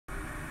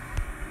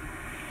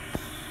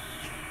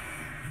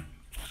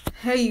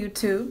Hey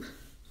YouTube,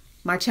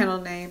 my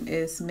channel name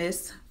is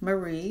Miss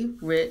Marie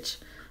Rich.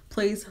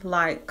 Please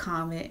like,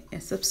 comment,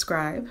 and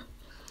subscribe.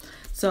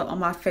 So on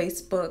my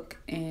Facebook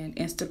and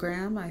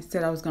Instagram, I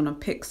said I was going to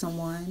pick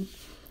someone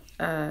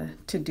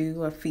to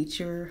do a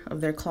feature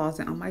of their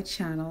closet on my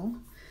channel.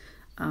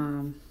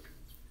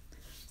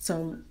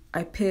 So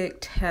I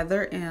picked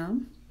Heather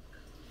M.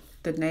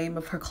 The name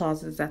of her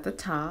closet is at the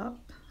top.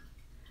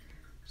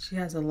 She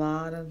has a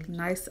lot of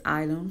nice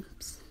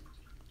items.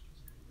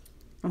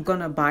 I'm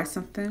going to buy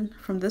something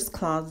from this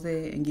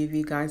closet and give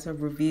you guys a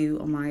review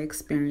on my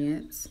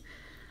experience.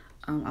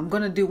 I'm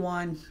going to do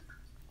one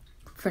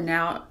for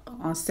now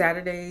on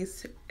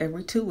Saturdays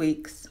every 2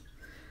 weeks.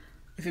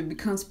 If it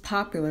becomes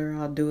popular,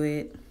 I'll do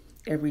it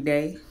every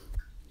day.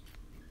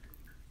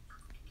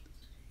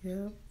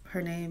 Yep,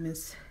 her name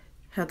is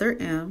Heather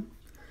M.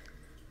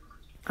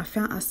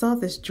 I saw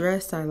this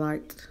dress I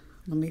liked.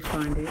 Let me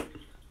find it.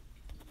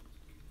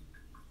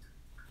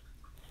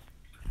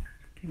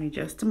 Give me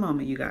just a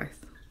moment, you guys.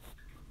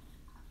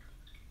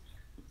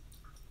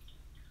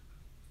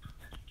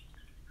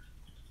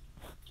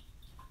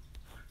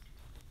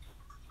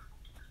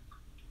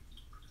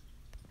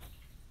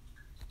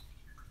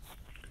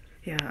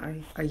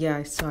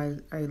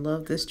 I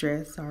love this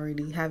dress. I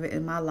already have it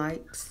in my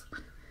likes.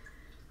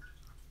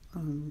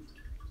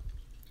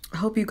 I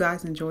hope you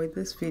guys enjoyed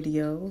this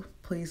video.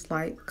 Please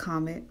like,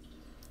 comment,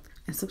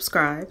 and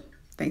subscribe.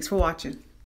 Thanks for watching.